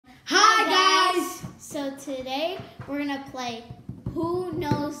today we're gonna play Who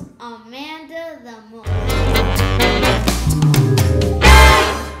Knows Amanda the Most?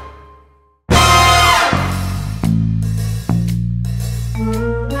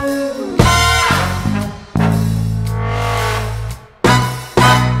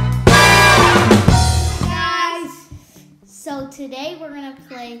 So today we're gonna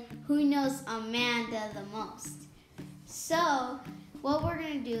play Who Knows Amanda the Most. So what we're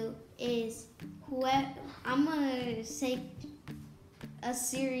gonna do is I'm gonna say a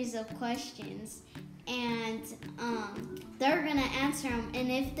series of questions, and they're gonna answer them.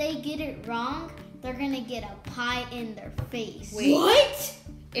 And if they get it wrong, they're gonna get a pie in their face. Wait. What?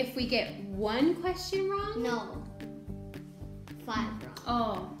 If we get one question wrong? No, 5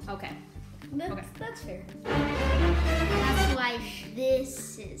 wrong. Oh, okay. That's fair. That's why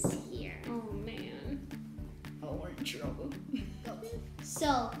this is here. Oh, man. Oh, we're in trouble.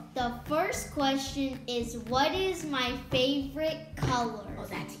 So the first question is, what is my favorite color? Oh,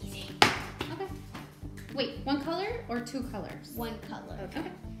 that's easy. Okay. Wait, one color or 2 colors? One color.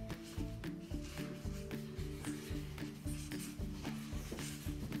 Okay.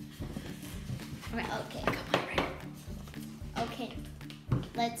 Okay. Okay.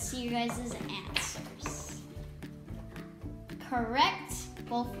 Let's see your guys' answers. Correct.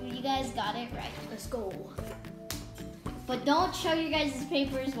 Both of you guys got it right. Let's go. But don't show your guys'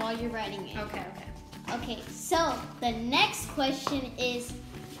 papers while you're writing it. Okay. Okay, so the next question is,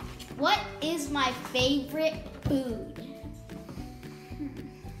 what is my favorite food?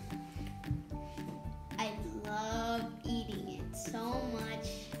 I love eating it so much.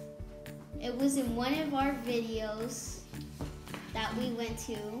 It was in one of our videos that we went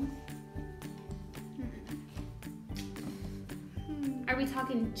to. Are we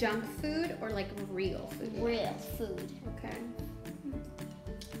talking junk food or like real food? Real food. Okay.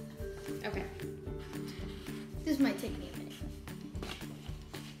 Okay. This might take me a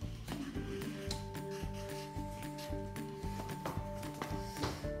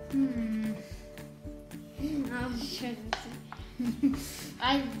minute. I'm sure.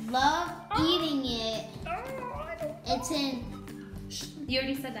 I love eating it. It's in. You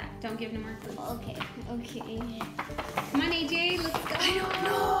already said that. Don't give no more clues. Okay. Come on, AJ. Let's go.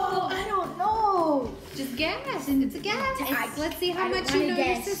 I don't know. Just guess. It's a guess. Let's see how much you know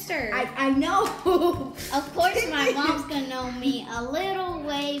your sister. I know. Of course, my mom's gonna know me a little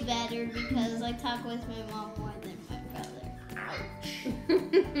way better because I talk with my mom more than my brother.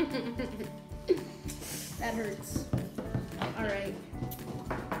 That hurts. All right.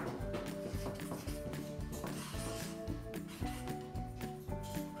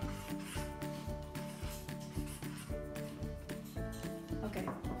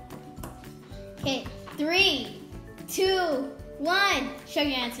 Okay, 3, 2, 1. Show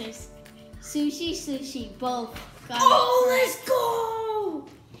your answers. Sushi, both. Got Let's go.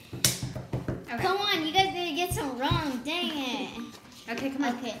 it. Come on, you guys didn't get some wrong. Dang it. Okay, come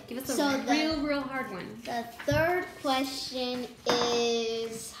on. Okay, Give us a so real hard one. The third question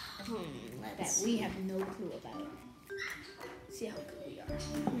is, That let's we have no clue about. See how good we are.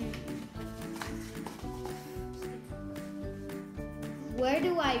 Where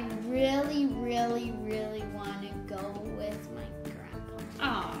do I really want to go with my grandpa?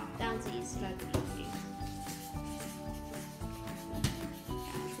 Oh, Sounds easy. that's easy.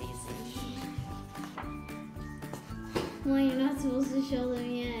 That's easy. Well, you're not supposed to show them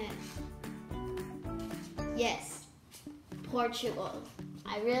yet. Yes, Portugal.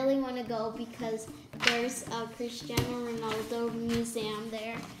 I really want to go because there's a Cristiano Ronaldo museum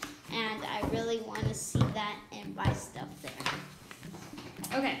there, and I really want to see that and buy stuff there.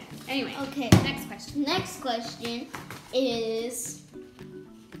 Okay, anyway. Okay. Next question. Next question is,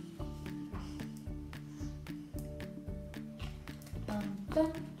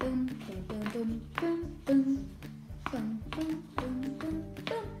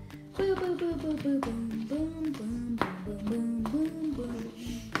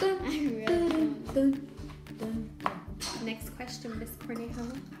 Next question, Miss Cornejo.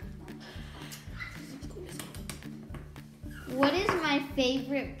 what is my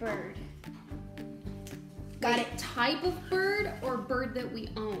favorite bird? Got it. Type of bird or bird that we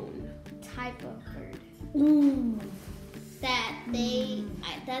own? Type of bird. Ooh.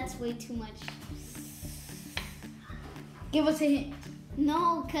 That's way too much. Give us a hint.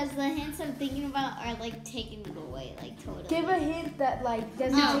 No, because the hints I'm thinking about are like taking it away, like totally. Give a hint that like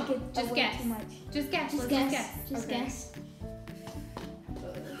doesn't No, take it just away guess. too much. Just guess. Just Let's guess. Just Okay. guess.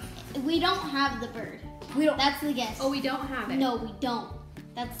 We don't have the bird. We don't. That's the guess. Oh, we don't have it. No, we don't.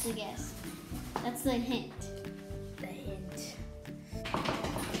 That's the guess. That's the hint. The hint. I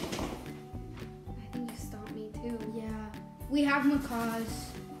think you stole We have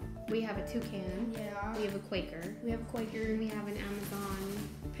macaws. We have a toucan. Yeah. We have a Quaker. We have a Quaker. And we have an Amazon.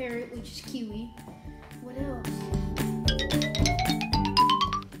 Parrot, which is kiwi. What else?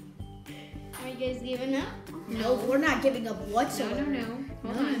 Are you guys giving up? No, we're not giving up whatsoever. No.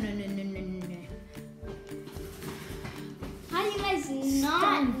 Hold on. No. How do you guys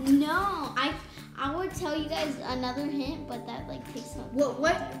not know? I would tell you guys another hint, but that like takes up.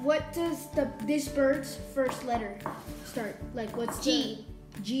 What does this bird's first letter start? Like what's G.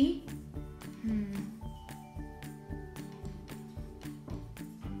 the G?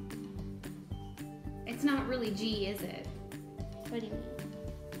 It's not really G, is it? What do you mean?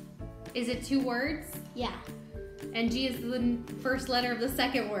 Is it 2 words? Yeah. And G is the first letter of the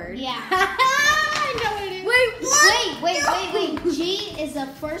second word. Yeah. I know it is. Wait, what? Wait. G is the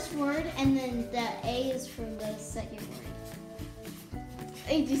first word, and then the A is for the second word.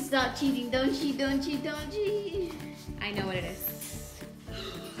 Hey, just stop cheating. Don't cheat. I know what it is.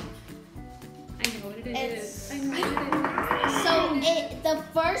 I know what it It's- is. I know what it is. So the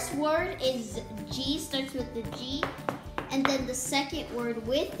first word is G, starts with the G, and then the second word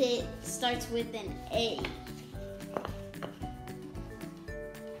with it starts with an A.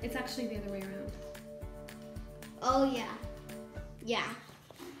 It's actually the other way around. Oh yeah. Yeah.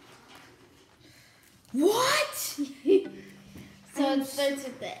 What? So it starts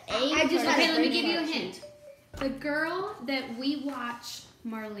with the A. I just first. had Okay, let me brain give you a fart. hint. The girl that we watch,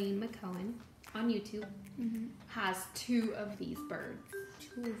 Marlene McCohen, on YouTube, has 2 of these birds.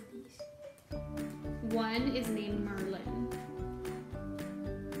 2 of these. One is named Merlin.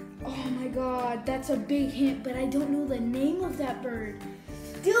 Oh my god, that's a big hint, but I don't know the name of that bird.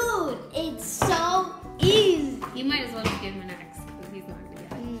 Dude, it's so easy. You might as well just give him an X, because he's not going to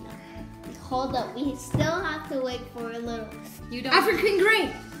get it. No. Hold up, we still have to wait for a little. You don't. African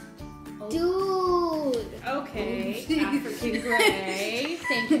gray. Dude, Okay, African gray.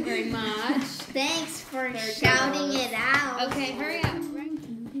 Thank you very much. thanks for There it shouting goes. it out. Okay, hurry up.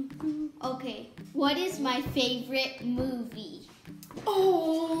 Okay, what is my favorite movie?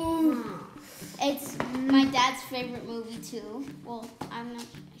 Oh. It's my dad's favorite movie too. Well, I'm not.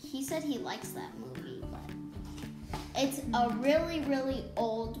 He said he likes that movie, but it's a really, really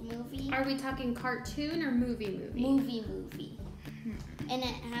old movie. Are we talking cartoon or movie? Movie. And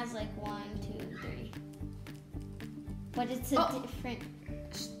it has like 1, 2, 3. But it's a different.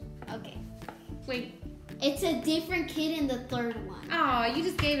 Okay. Wait. It's a different kid in the third one. Oh, you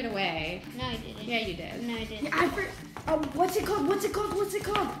just gave it away. No, I didn't. Yeah, you did. No, I didn't. Yeah, what's it called?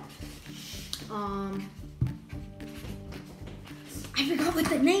 I forgot what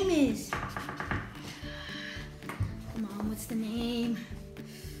the name is. Come on, what's the name?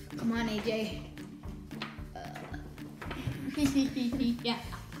 Come on, AJ. Yeah.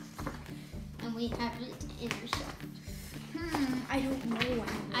 And we have it in our shop. I don't know.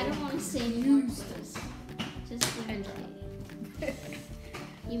 I don't want to say news. Just And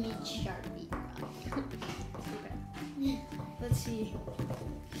you mean Sharpie. Okay. Let's see.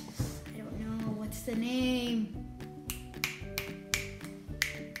 I don't know. What's the name?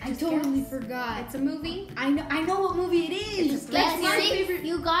 I totally forgot. It's a movie. I know what movie it is. Yes, my see, favorite.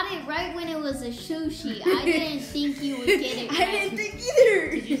 you got it right when it was a sushi. I didn't think you would get it I right. didn't think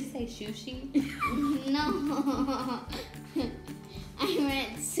either. Did you say sushi? No. I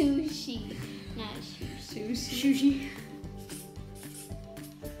meant sushi, not sushi. Sushi.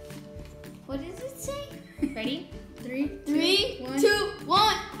 What does it say? Ready? 3, 3, 1. 2,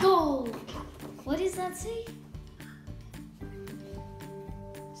 1, go! What does that say?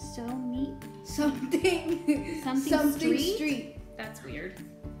 So meat. Something street. That's weird.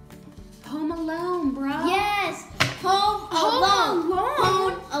 Home Alone, bro. Yes! Home Alone! Alone.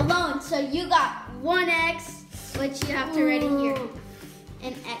 Home Alone. So you got 1 X, which you have to write in here.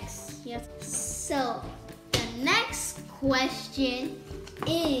 An X. Yes. So the next question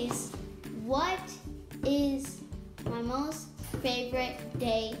is, what is my most favorite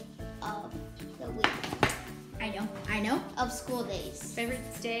day of the week? I know. Of school days. Favorite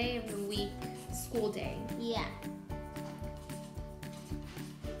day of the week, school day. Yeah.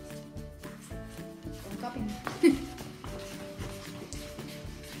 Don't copy me.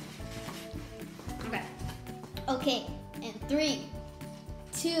 Okay. Okay, and 3,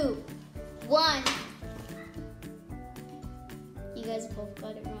 2, 1. You guys both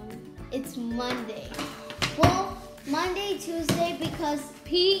got it wrong. It's Monday. Well, Monday, Tuesday, because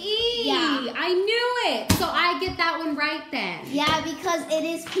PE. Yeah. I knew it. So I get that one right then. yeah, because it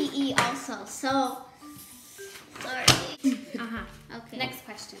is PE also. So sorry. Uh-huh. Okay. Next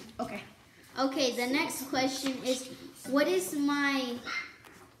question. Okay. Okay, the next question is, what is my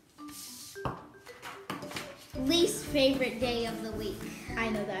least favorite day of the week? I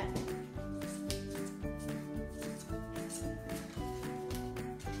know that.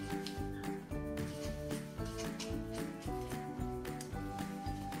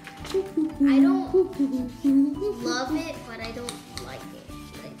 I don't love it, but I don't like it.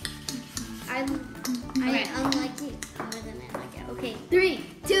 I unlike it more than I like it. Okay, 3,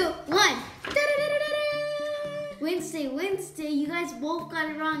 2, 1. Wednesday. You guys both got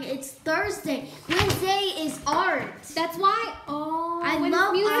it wrong. It's Thursday. Wednesday is art. That's why. Oh, I when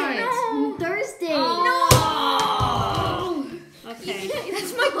love is music? art. Thursday. Oh. Okay.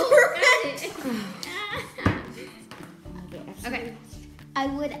 That's my birthday. Okay. I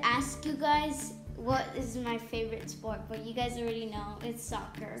would ask you guys what is my favorite sport, but you guys already know it's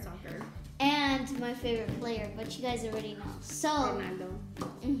soccer. Soccer. And my favorite player, but you guys already know. So, Ronaldo.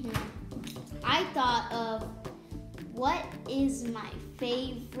 I thought of what is my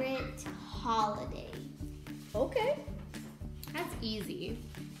favorite holiday. Okay. That's easy.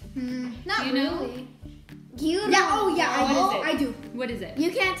 Not You know? really. You know. Yeah. Oh yeah. What is it? I do. What is it? You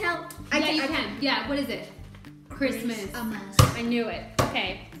can't tell. You can. Yeah, what is it? Christmas. I knew it.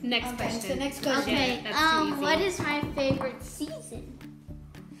 Okay, next Okay, question. so next question. Okay. That's too easy. What is my favorite season?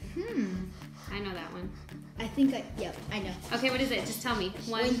 I know that one. I think I know. Okay, what is it? Just tell me.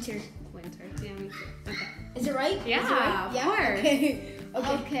 Winter. Winter. Yeah, me too. Okay. Is it right? Yeah, Is it right? of course. Okay.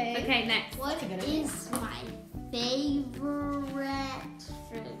 Okay. Okay, next. What That's a good is my favorite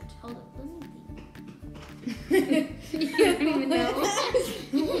fruit? Hold up, let me You don't even know.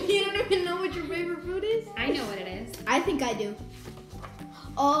 You don't even know what your favorite food is? I know what it is. I think I do. think.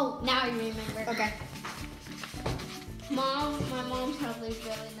 Oh, now I remember. Okay. My mom probably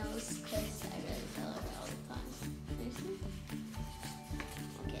really knows because I really tell her all the time. Seriously?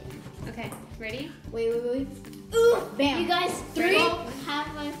 Okay. Okay, ready? Wait. Ooh, bam. You guys Ready? have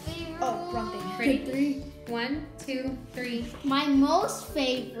my favorite. Oh, wrong thing. Ready? 3. 1, 2, 3. My most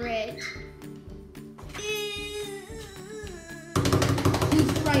favorite is.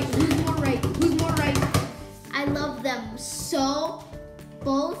 Who's right? Who's more right? Who's more right? I love them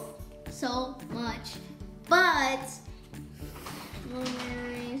both so much. But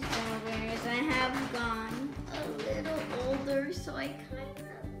strawberries, I have gone a little older, so I kind of.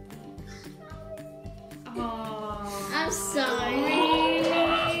 Oh. I'm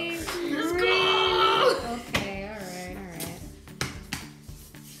sorry. Let's go. Okay, alright.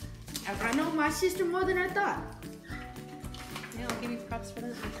 I know my sister more than I thought. Yeah, I'll give you props for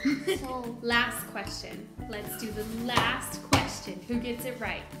that. So, Last question. Let's do the last question. Who gets it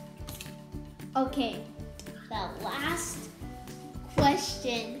right? okay, the last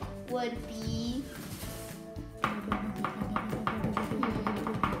question would be.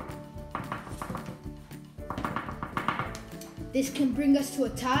 This can bring us to a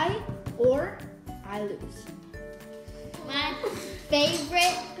tie, or I lose. My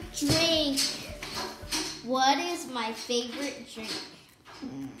favorite drink. What is my favorite drink?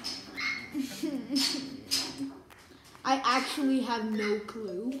 I actually have no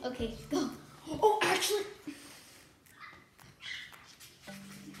clue. Okay, go. Oh, actually.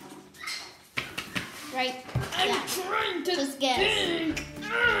 Right. I'm Yeah. trying to Just guess. think.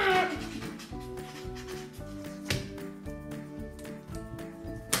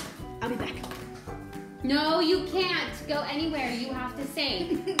 I'll be back. No, you can't go anywhere. You have to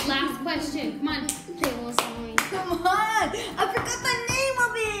say. Last question. Come on. Okay, well, sorry. Come on! I forgot the name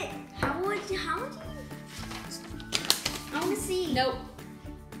of it! How would you? I want to see. Nope.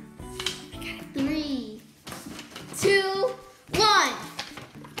 3, 2, 1.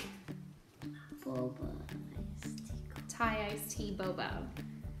 Boba iced tea. Thai iced tea boba.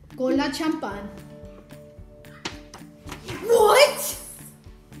 Cola champan. What?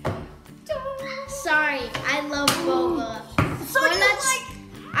 Sorry, I love boba. So you like...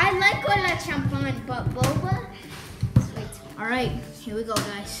 I like cola champagne, but boba. Sweet. Alright, here we go,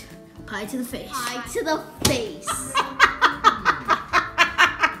 guys. Pie to the face. Pie to the face.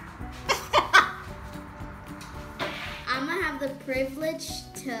 I'm gonna have the privilege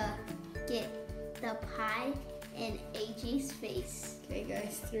to get the pie in AJ's face. Okay,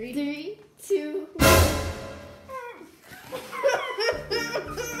 guys. 3, 3, 2, 1.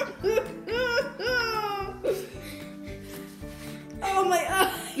 Oh my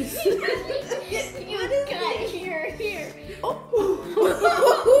eyes! You got here.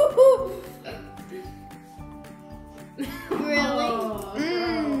 Really?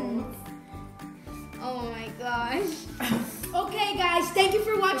 Oh my gosh. Okay, guys, thank you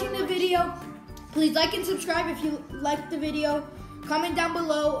for watching the video. Please like and subscribe if you liked the video. Comment down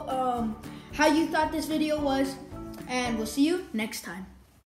below how you thought this video was, and we'll see you next time.